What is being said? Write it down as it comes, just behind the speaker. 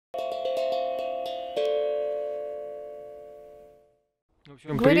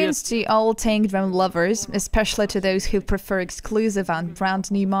Greetings to all tank drum lovers, especially to those who prefer exclusive and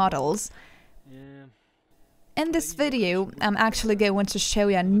brand new models. In this video, I'm actually going to show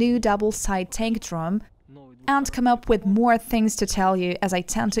you a new double-side tank drum and come up with more things to tell you, as I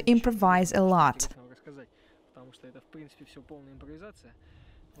tend to improvise a lot.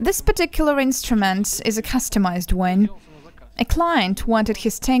 This particular instrument is a customized one. A client wanted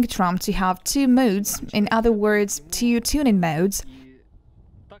his tank drum to have two modes, in other words, two tuning modes.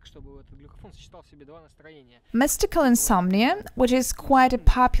 Mystical Insomnia, which is quite a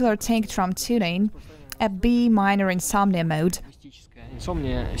popular tank drum tuning, a B minor insomnia mode,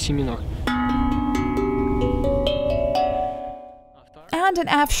 and an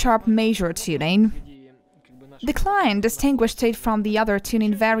F sharp major tuning. The client distinguished it from the other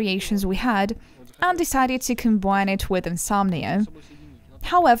tuning variations we had and decided to combine it with insomnia.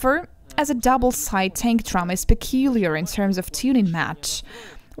 However, as a double-side tank drum is peculiar in terms of tuning match,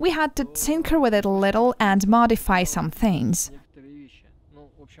 we had to tinker with it a little and modify some things.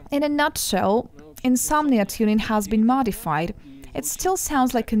 In a nutshell, insomnia tuning has been modified. It still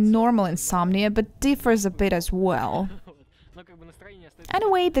sounds like a normal insomnia, but differs a bit as well.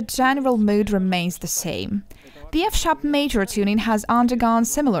 Anyway, the general mood remains the same. The F-sharp major tuning has undergone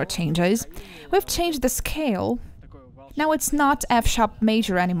similar changes. We've changed the scale. Now it's not F-sharp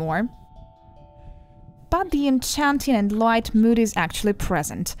major anymore. But the enchanting and light mood is actually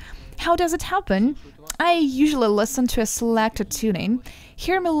present. How does it happen? I usually listen to a selected tuning,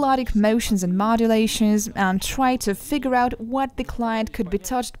 hear melodic motions and modulations, and try to figure out what the client could be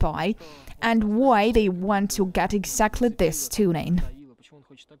touched by and why they want to get exactly this tuning.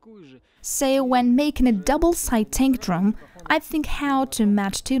 So when making a double-side tank drum, I think how to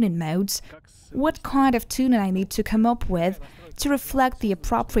match tuning modes, what kind of tuning I need to come up with to reflect the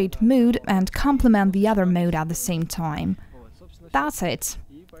appropriate mood and complement the other mode at the same time. That's it.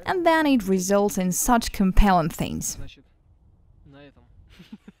 And then it results in such compelling things.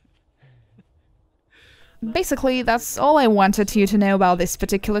 Basically, that's all I wanted you to know about this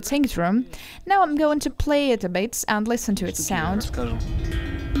particular tank drum. Now I'm going to play it a bit and listen to its sound.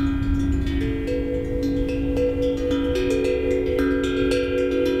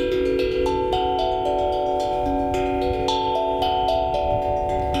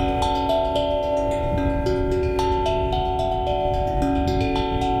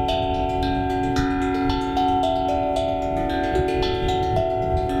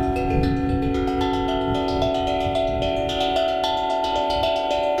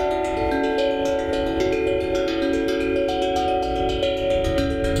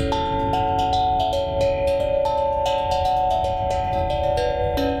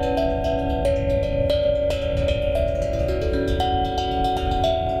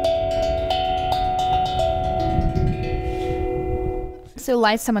 So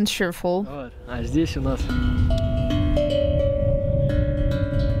lightsome and cheerful. А здесь у нас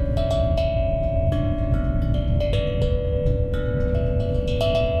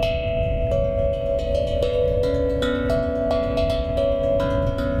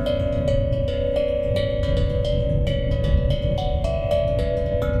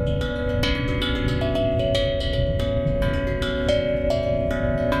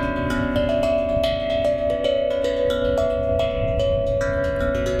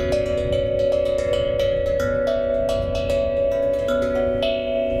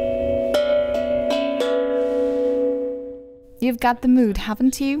You've got the mood,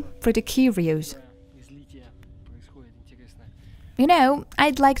 haven't you? Pretty curious. You know,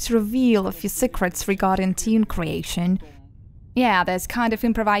 I'd like to reveal a few secrets regarding tune creation. Yeah, there's kind of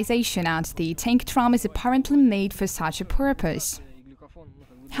improvisation, and the tank drum is apparently made for such a purpose.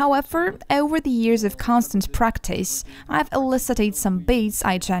 However, over the years of constant practice, I've elicited some beats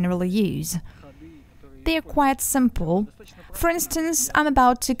I generally use. They're quite simple. For instance, I'm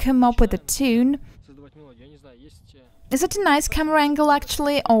about to come up with a tune. Is it a nice camera angle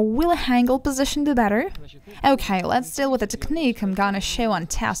actually, or will a angle position be better? Okay, let's deal with the technique I'm gonna show and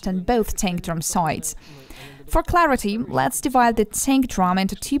test on both tank drum sides. For clarity, let's divide the tank drum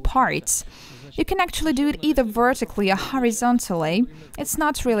into two parts. You can actually do it either vertically or horizontally. It's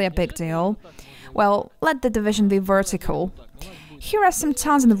not really a big deal. Well, let the division be vertical. Here are some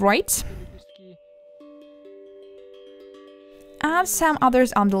tones on the right, and some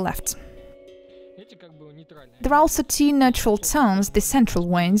others on the left. There are also two neutral tones, the central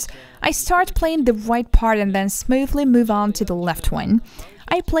ones. I start playing the right part and then smoothly move on to the left one.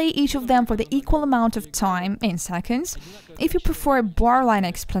 I play each of them for the equal amount of time, in seconds. If you prefer a bar-line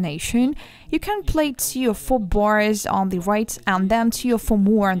explanation, you can play 2 or 4 bars on the right and then 2 or 4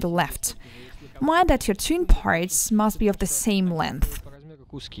 more on the left. Mind that your tune parts must be of the same length.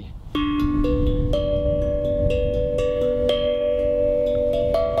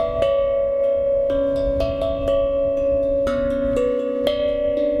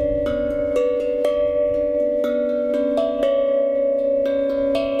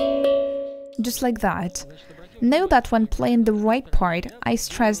 Just like that. Know that when playing the right part, I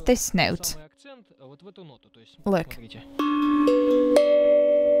stress this note. Look.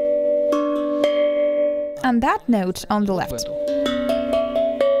 And that note on the left.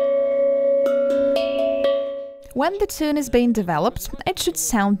 When the tune is being developed, it should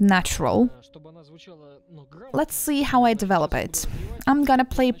sound natural. Let's see how I develop it. I'm gonna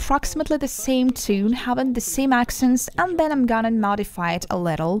play approximately the same tune, having the same accents, and then I'm gonna modify it a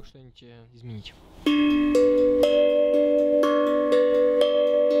little.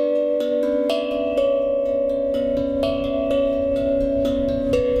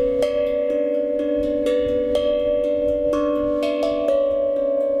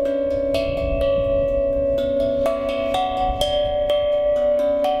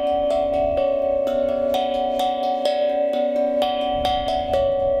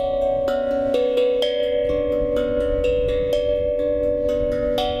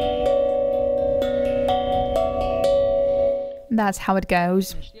 That's how it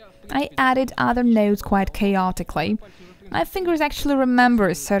goes. I added other notes quite chaotically. My fingers actually remember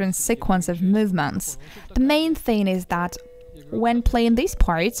a certain sequence of movements. The main thing is that when playing these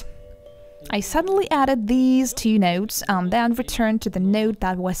parts, I suddenly added these two notes and then returned to the note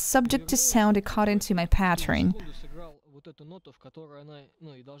that was subject to sound according to my pattern.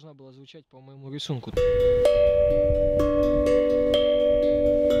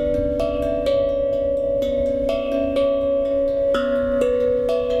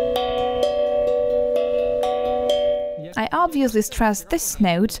 I obviously stressed this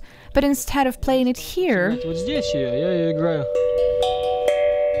note, but instead of playing it here,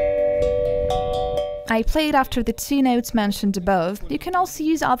 I played after the two notes mentioned above. You can also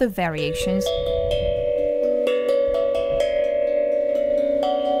use other variations.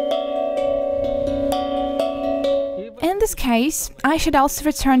 In this case, I should also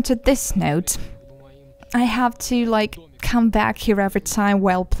return to this note. I have to, come back here every time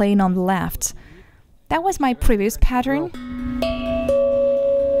while playing on the left. That was my previous pattern.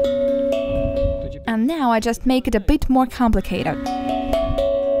 And now I just make it a bit more complicated.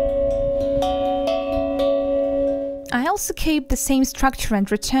 I also keep the same structure and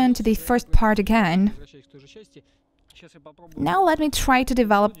return to the first part again. Now let me try to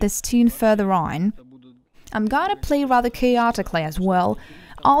develop this tune further on. I'm gonna play rather chaotically as well,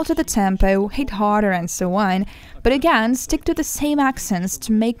 alter the tempo, hit harder and so on, but again stick to the same accents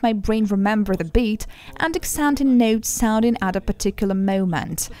to make my brain remember the beat and accenting notes sounding at a particular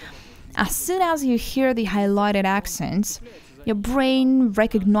moment. As soon as you hear the highlighted accents, your brain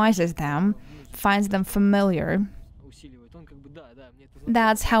recognizes them, finds them familiar.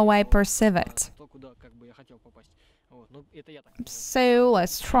 That's how I perceive it. So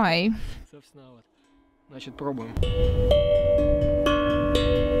let's try.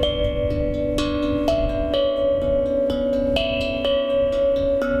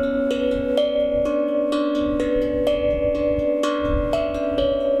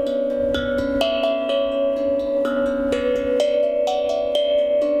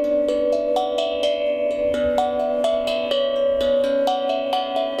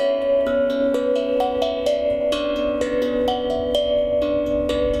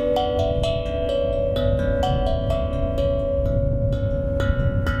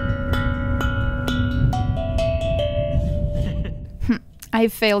 I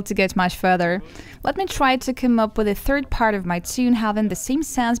failed to get much further. Let me try to come up with a third part of my tune having the same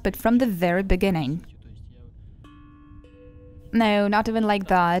sense but from the very beginning. No, not even like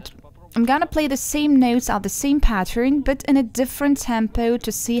that. I'm gonna play the same notes at the same pattern but in a different tempo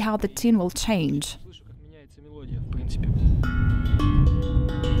to see how the tune will change.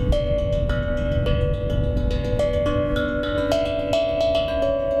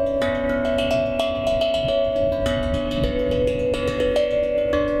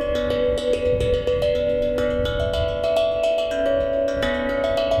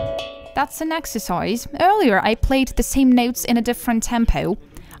 That's an exercise. Earlier I played the same notes in a different tempo.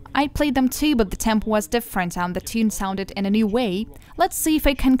 I played them too, but the tempo was different and the tune sounded in a new way. Let's see if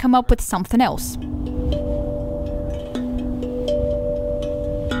I can come up with something else.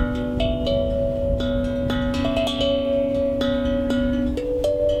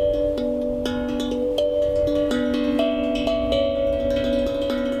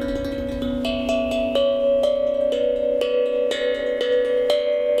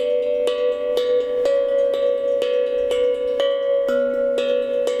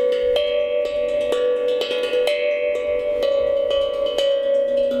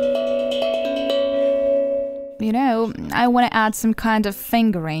 I want to add some kind of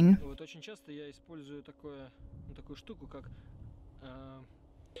fingering.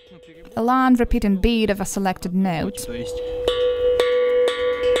 A line repeating beat of a selected note.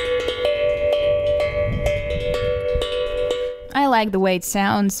 I like the way it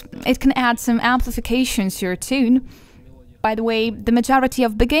sounds. It can add some amplification to your tune. By the way, the majority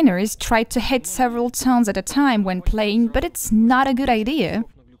of beginners try to hit several tones at a time when playing, but it's not a good idea,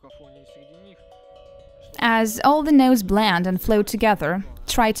 as all the notes blend and flow together.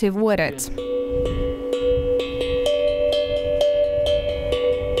 Try to avoid it.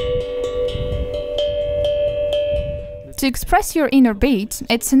 To express your inner beat,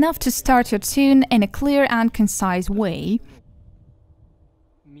 it's enough to start your tune in a clear and concise way.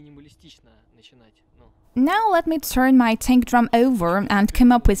 Now let me turn my tank drum over and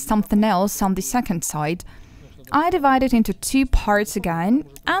come up with something else on the second side. I divide it into two parts again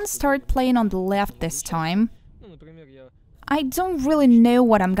and start playing on the left this time. I don't really know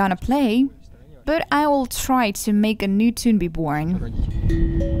what I'm gonna play, but I will try to make a new tune be born.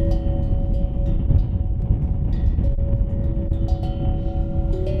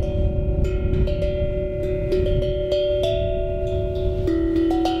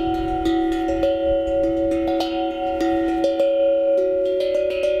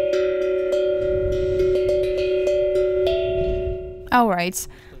 Alright,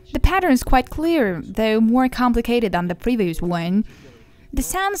 the pattern is quite clear, though more complicated than the previous one. The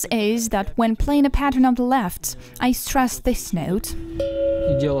sense is that when playing a pattern on the left, I stress this note.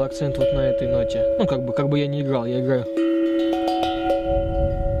 И делаю акцент вот на этой ноте. Ну, как бы я не играл, я играю.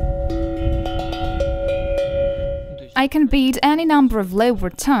 I can beat any number of lower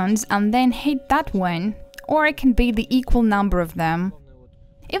tones and then hit that one, or I can beat the equal number of them.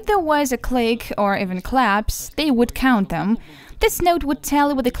 If there was a click or even claps, they would count them. This note would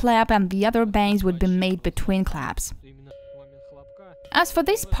tally with the clap and the other bangs would be made between claps. As for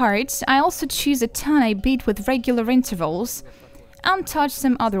this part, I also choose a tone I beat with regular intervals and touch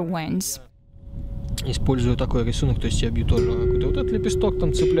some other ones. Использую такой рисунок, то есть я бью тоже какой-то вот этот лепесток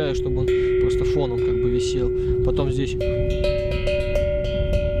там цепляю, чтобы он просто фоном как бы висел. Потом здесь.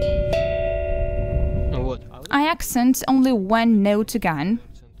 Вот. I accent only one note again.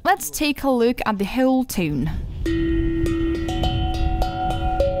 Let's take a look at the whole tune.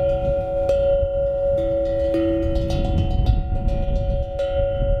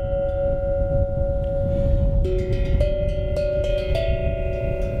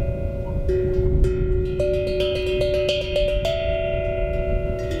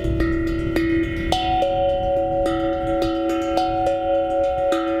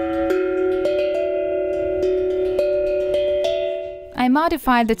 I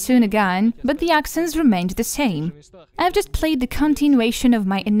modified the tune again, but the accents remained the same. I've just played the continuation of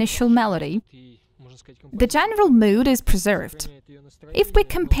my initial melody. The general mood is preserved. If we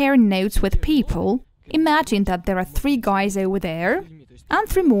compare notes with people, imagine that there are 3 guys over there and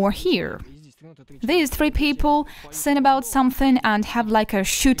 3 more here. These 3 people sing about something and have like a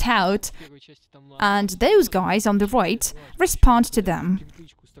shootout, and those guys on the right respond to them.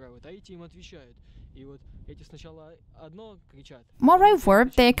 Moreover,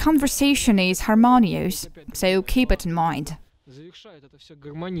 their conversation is harmonious, so keep it in mind.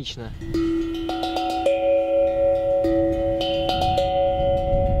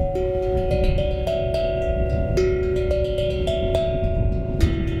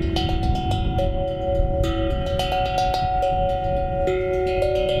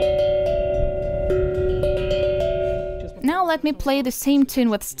 Now let me play the same tune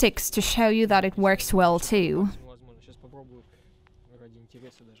with sticks to show you that it works well too.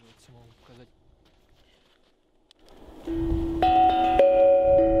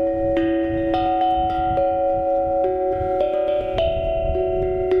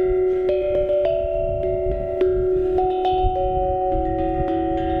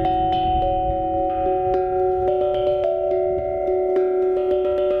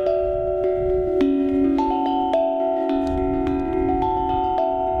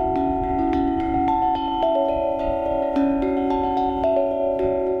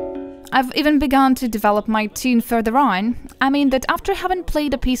 I've even begun to develop my tune further on. I mean that after having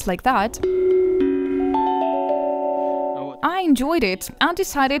played a piece like that, I enjoyed it and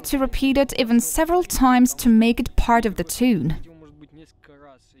decided to repeat it even several times to make it part of the tune.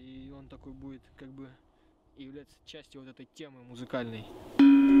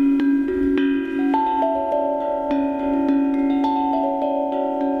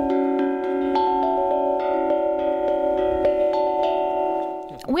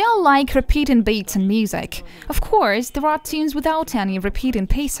 We all like repeating beats in music. Of course, there are tunes without any repeating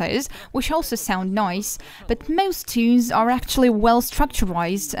pieces, which also sound nice, but most tunes are actually well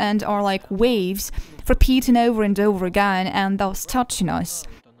structurized and are like waves, repeating over and over again and thus touching us.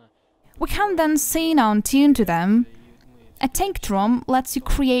 We can then sing on tune to them. A tank drum lets you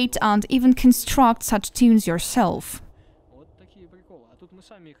create and even construct such tunes yourself.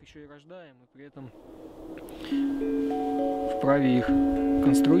 Вправе их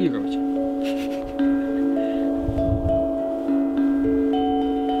конструировать.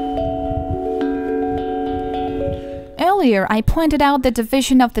 Earlier, I pointed out the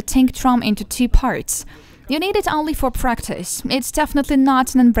division of the tank drum into two parts. You need it only for practice. It's definitely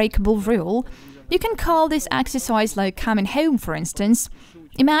not an unbreakable rule. You can call this exercise like coming home, for instance.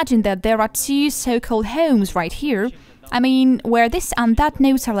 Imagine that there are two so-called homes right here. I mean, where this and that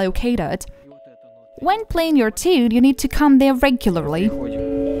notes are located. When playing your tune, you need to come there regularly.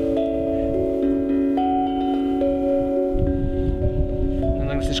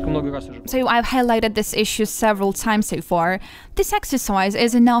 So I've highlighted this issue several times so far. This exercise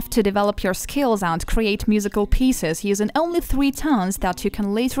is enough to develop your skills and create musical pieces using only 3 tones that you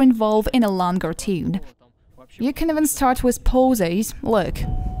can later involve in a longer tune. You can even start with pauses. Look.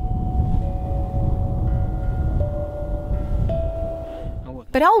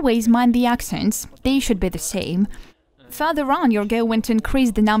 But always mind the accents, they should be the same. Further on, you're going to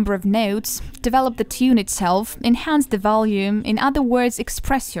increase the number of notes, develop the tune itself, enhance the volume, in other words,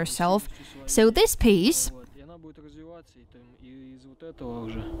 express yourself. So this piece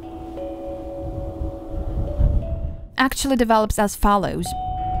actually develops as follows.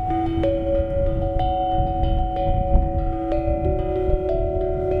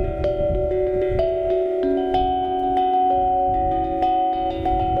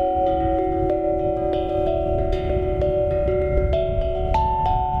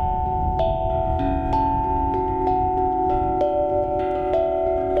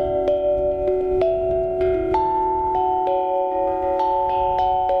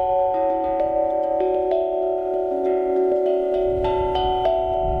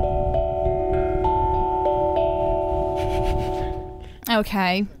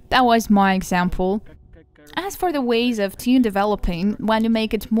 Okay, that was my example. As for the ways of tune developing, when you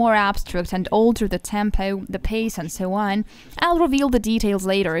make it more abstract and alter the tempo, the pace and so on, I'll reveal the details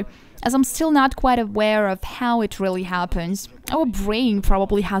later, as I'm still not quite aware of how it really happens. Our brain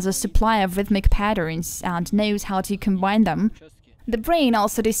probably has a supply of rhythmic patterns and knows how to combine them. The brain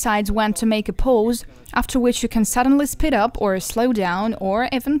also decides when to make a pause, after which you can suddenly speed up or slow down or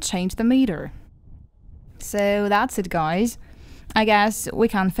even change the meter. So that's it, guys. I guess we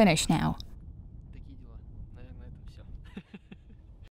can finish now.